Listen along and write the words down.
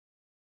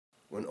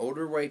when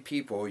older white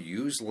people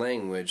use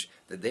language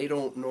that they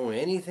don't know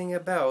anything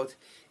about,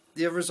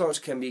 the results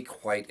can be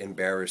quite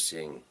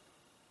embarrassing.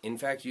 In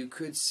fact, you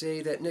could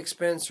say that Nick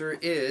Spencer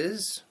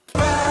is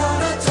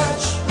out of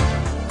touch.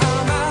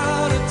 I'm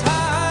out of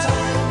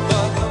time,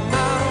 but I'm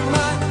out of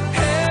my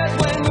head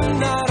when you're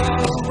not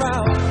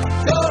around.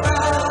 You're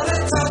out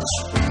of touch.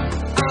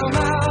 I'm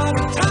out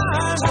of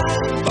time,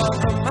 but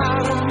I'm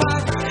out of my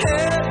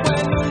head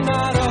when you're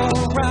not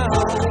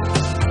around.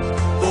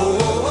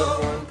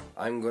 Oh.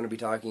 I'm going to be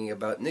talking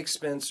about Nick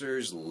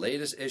Spencer's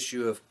latest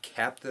issue of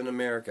Captain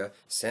America,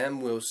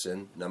 Sam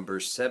Wilson, number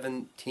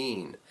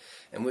 17.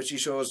 In which he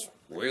shows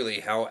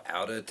really how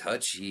out of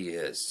touch he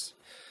is.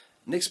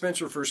 Nick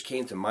Spencer first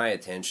came to my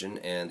attention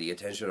and the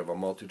attention of a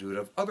multitude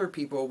of other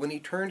people when he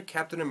turned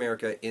Captain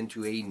America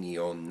into a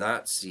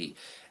neo-Nazi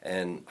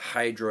and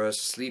Hydra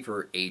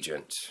sleeper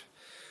agent.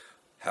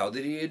 How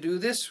did he do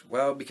this?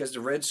 Well, because the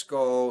Red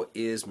Skull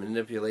is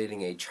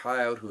manipulating a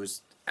child who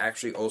is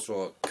actually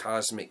also a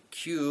cosmic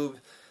cube.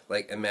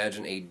 Like,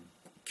 imagine a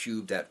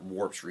cube that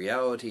warps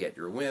reality at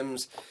your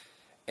whims,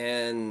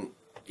 and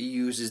he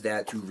uses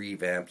that to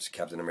revamp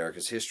Captain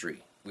America's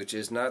history, which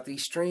is not the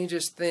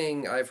strangest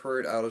thing I've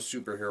heard out of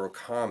superhero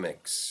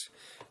comics.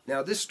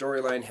 Now, this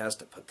storyline has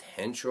the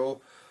potential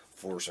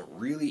for some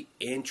really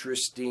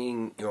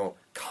interesting,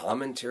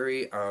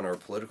 commentary on our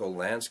political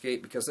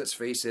landscape, because let's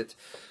face it,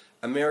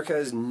 America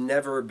has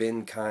never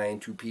been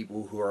kind to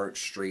people who aren't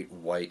straight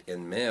white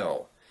and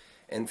male.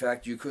 In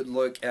fact, you could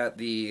look at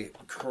the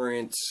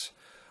current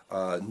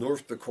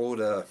North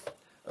Dakota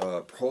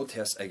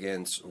protests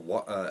against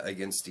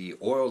the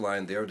oil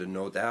line there, the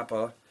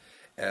NODAPA,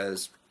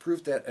 as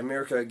proof that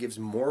America gives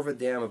more of a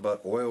damn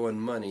about oil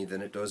and money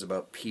than it does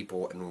about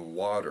people and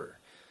water.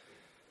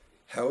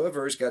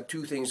 However, it's got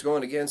two things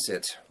going against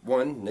it.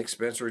 One, Nick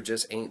Spencer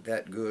just ain't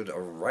that good a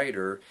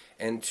writer,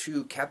 and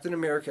two, Captain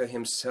America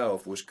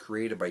himself was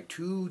created by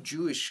two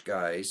Jewish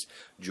guys,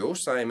 Joe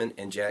Simon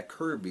and Jack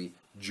Kirby,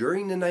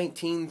 during the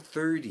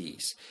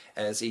 1930s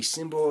as a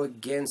symbol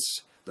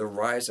against the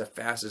rise of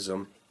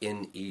fascism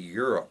in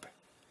Europe.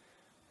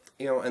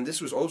 And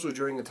this was also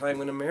during the time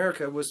when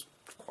America was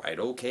quite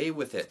okay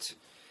with it.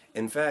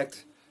 In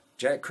fact,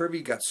 Jack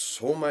Kirby got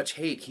so much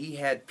hate, he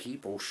had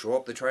people show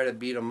up to try to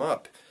beat him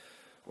up.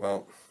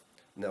 Well,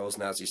 those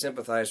Nazi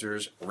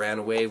sympathizers ran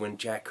away when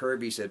Jack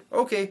Kirby said,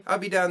 "Okay, I'll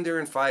be down there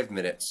in 5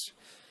 minutes."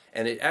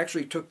 And it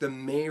actually took the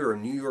mayor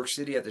of New York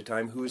City at the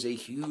time, who was a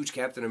huge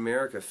Captain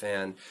America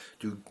fan,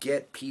 to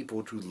get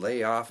people to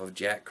lay off of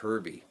Jack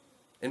Kirby.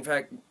 In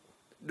fact,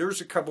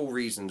 there's a couple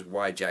reasons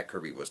why Jack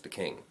Kirby was the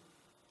king.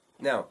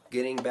 Now,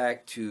 getting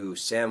back to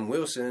Sam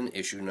Wilson,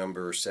 issue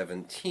number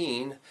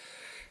 17,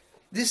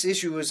 this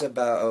issue is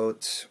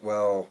about,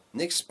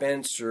 Nick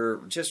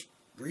Spencer just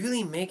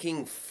really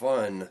making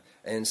fun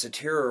and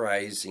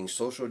satirizing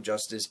social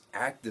justice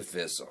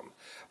activism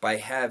by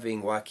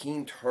having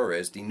Joaquin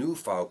Torres, the new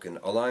Falcon,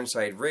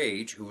 alongside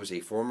Rage, who was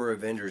a former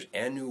Avengers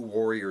and New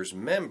Warriors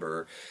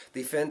member,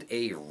 defend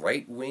a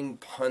right-wing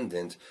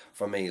pundit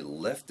from a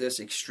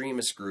leftist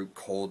extremist group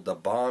called the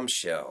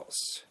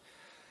Bombshells.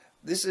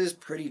 This is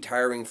pretty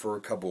tiring for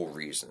a couple of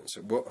reasons.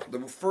 Well,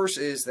 the first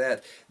is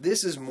that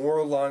this is more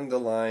along the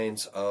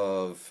lines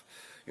of,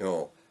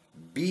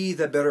 be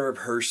the better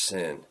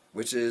person,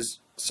 which is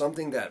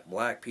something that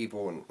black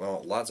people and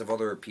lots of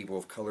other people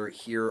of color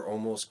hear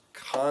almost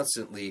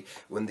constantly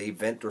when they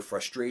vent their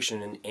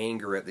frustration and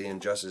anger at the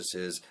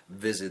injustices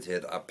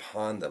visited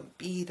upon them.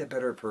 Be the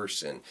better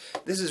person.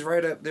 This is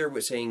right up there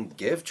with saying,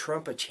 give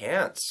Trump a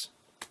chance.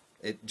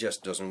 It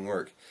just doesn't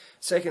work.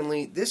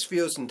 Secondly, this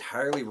feels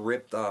entirely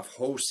ripped off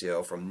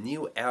wholesale from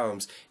Neil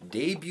Adams'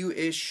 debut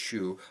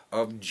issue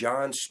of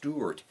Jon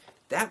Stewart.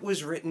 That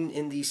was written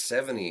in the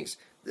 70s.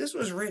 This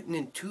was written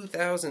in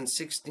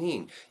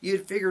 2016.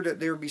 You'd figured that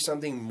there would be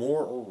something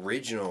more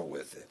original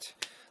with it.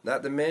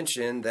 Not to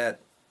mention that,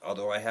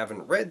 although I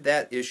haven't read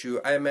that issue,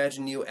 I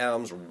imagine Neil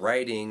Adams'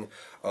 writing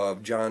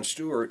of Jon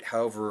Stewart,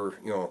 however,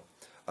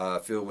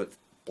 filled with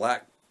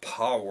black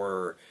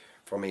power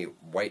from a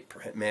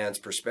white man's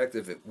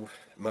perspective, it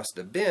must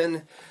have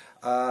been,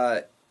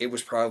 it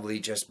was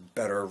probably just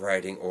better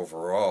writing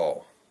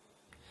overall.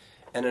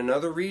 And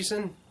another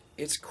reason,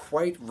 it's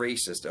quite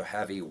racist to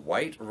have a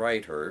white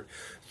writer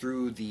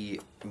through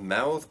the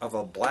mouth of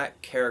a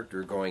black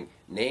character going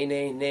nay,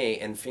 nay, nay,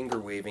 and finger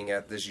waving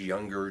at this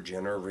younger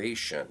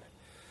generation.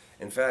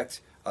 In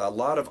fact, a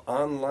lot of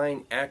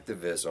online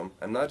activism,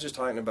 I'm not just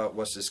talking about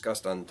what's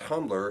discussed on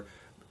Tumblr,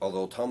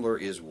 although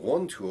Tumblr is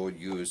one tool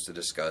used to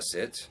discuss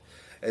it,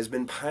 has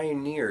been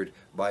pioneered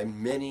by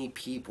many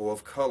people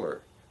of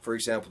color. For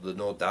example, the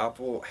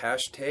NoDapple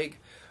hashtag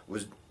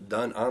was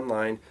done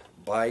online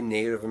by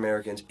Native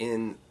Americans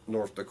in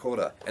North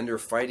Dakota, and they're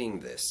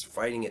fighting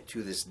it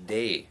to this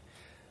day.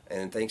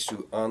 And thanks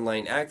to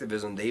online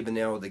activism, they've been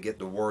able to get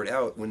the word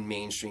out when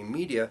mainstream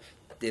media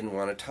didn't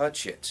want to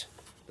touch it.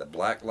 The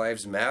Black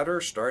Lives Matter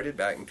started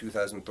back in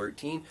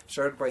 2013,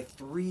 started by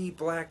 3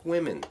 black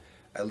women,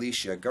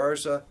 Alicia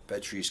Garza,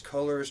 Patrice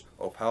Cullors,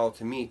 Opal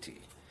Tamiti.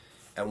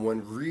 And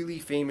one really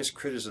famous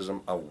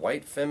criticism of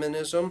white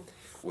feminism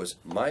was,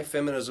 "My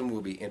feminism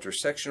will be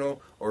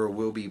intersectional or it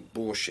will be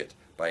bullshit,"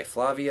 by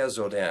Flavia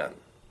Zodin.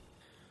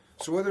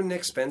 So whether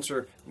Nick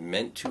Spencer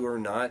meant to or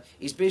not,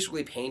 he's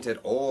basically painted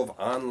all of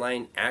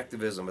online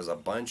activism as a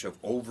bunch of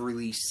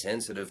overly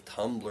sensitive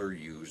Tumblr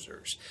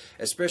users,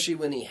 especially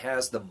when he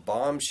has the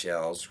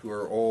bombshells, who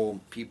are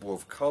all people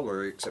of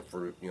color except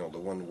for, the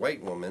one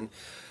white woman,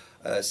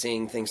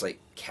 saying things like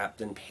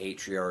 "Captain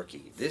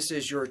Patriarchy. This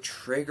is your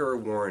trigger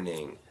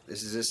warning.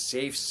 This is a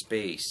safe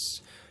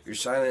space. Your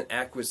silent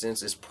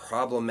acquiescence is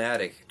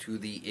problematic to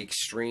the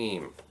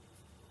extreme."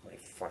 My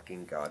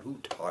fucking God, who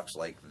talks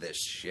like this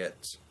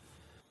shit?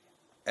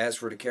 As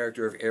for the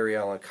character of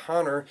Ariella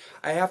Connor,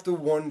 I have to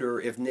wonder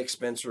if Nick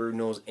Spencer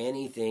knows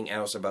anything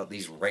else about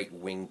these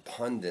right-wing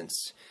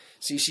pundits.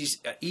 See,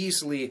 she's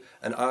easily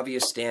an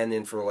obvious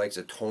stand-in for the likes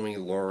of Tony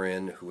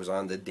Lauren, who was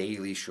on The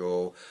Daily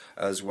Show,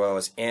 as well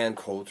as Ann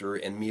Coulter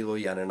and Milo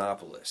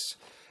Yiannopoulos.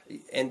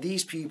 And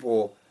these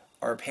people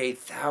are paid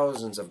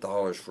thousands of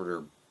dollars for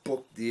their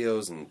book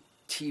deals and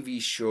TV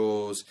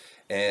shows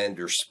and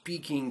their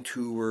speaking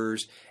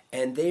tours,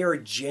 and they are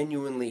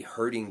genuinely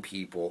hurting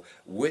people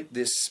with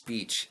this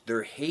speech.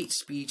 Their hate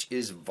speech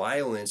is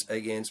violence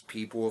against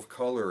people of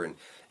color and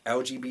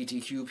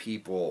LGBTQ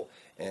people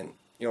and,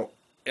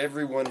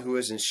 everyone who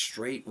isn't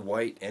straight,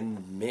 white,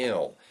 and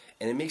male.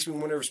 And it makes me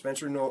wonder if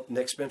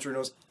Nick Spencer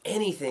knows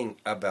anything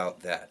about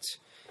that.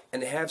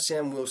 And to have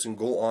Sam Wilson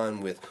go on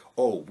with,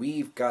 "Oh,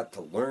 we've got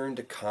to learn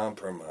to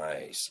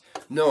compromise."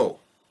 No.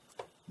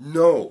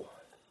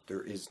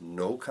 There is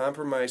no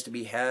compromise to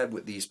be had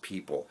with these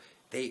people.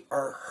 They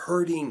are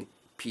hurting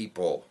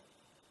people.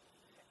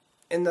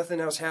 And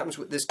nothing else happens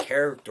with this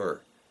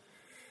character.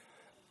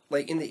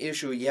 Like in the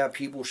issue, yeah,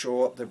 people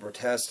show up to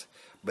protest,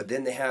 but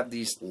then they have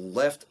these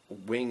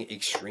left-wing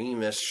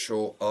extremists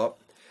show up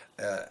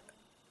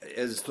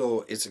as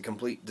though it's a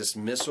complete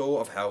dismissal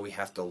of how we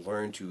have to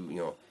learn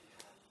to,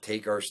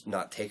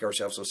 not take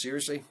ourselves so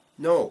seriously.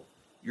 No,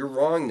 you're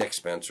wrong, Nick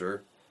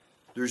Spencer.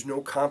 There's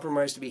no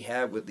compromise to be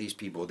had with these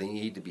people. They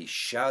need to be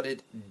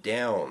shouted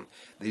down.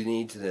 They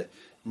need to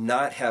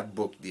not have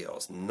book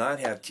deals, not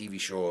have TV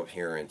show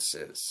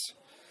appearances.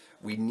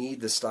 We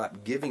need to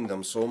stop giving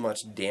them so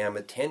much damn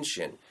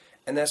attention.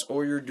 And that's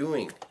all you're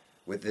doing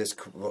with this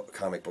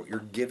comic book. You're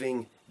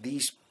giving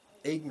these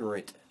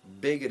ignorant,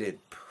 bigoted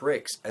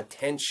pricks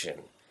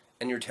attention.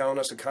 And you're telling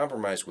us to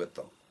compromise with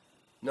them.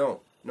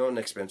 No,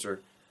 Nick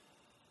Spencer.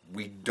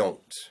 We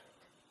don't.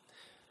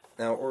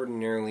 Now,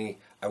 ordinarily,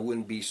 I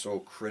wouldn't be so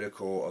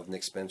critical of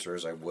Nick Spencer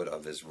as I would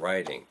of his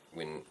writing.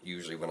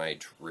 Usually when I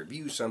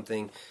review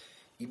something,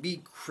 you'd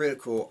be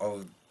critical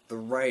of the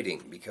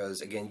writing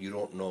because, again, you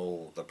don't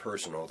know the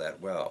person all that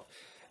well.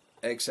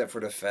 Except for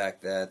the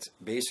fact that,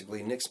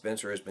 basically, Nick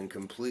Spencer has been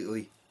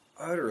completely,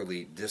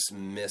 utterly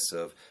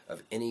dismissive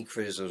of any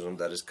criticism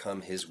that has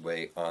come his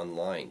way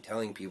online.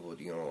 Telling people,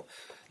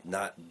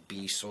 not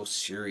be so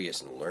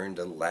serious and learn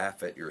to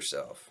laugh at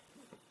yourself.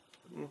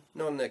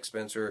 No, Nick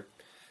Spencer.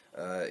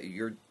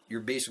 You're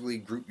basically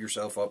group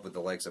yourself up with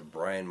the likes of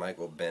Brian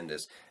Michael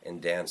Bendis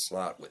and Dan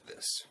Slott with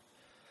this.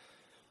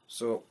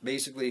 So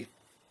basically,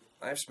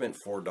 I've spent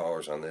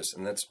 $4 on this,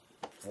 and that's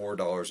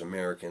 $4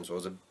 American, so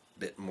it's a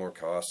bit more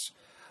costs.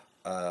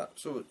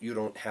 So you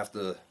don't have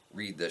to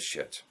read this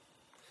shit.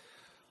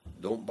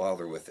 Don't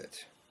bother with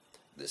it.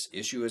 This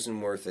issue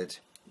isn't worth it.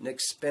 Nick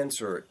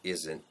Spencer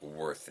isn't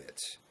worth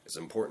it. It's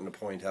important to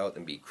point out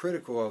and be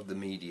critical of the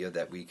media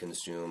that we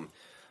consume,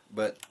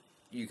 but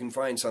you can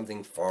find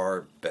something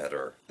far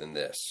better than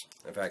this.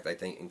 In fact, I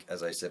think,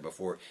 as I said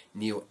before,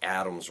 Neil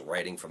Adams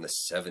writing from the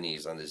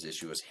 70s on this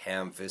issue, as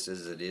ham-fisted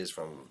as it is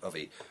of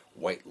a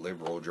white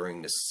liberal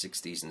during the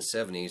 60s and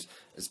 70s,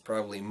 is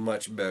probably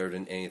much better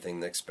than anything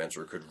Nick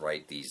Spencer could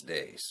write these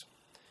days.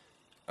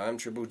 I'm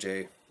Triple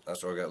J.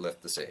 That's all I got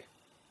left to say.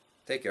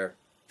 Take care.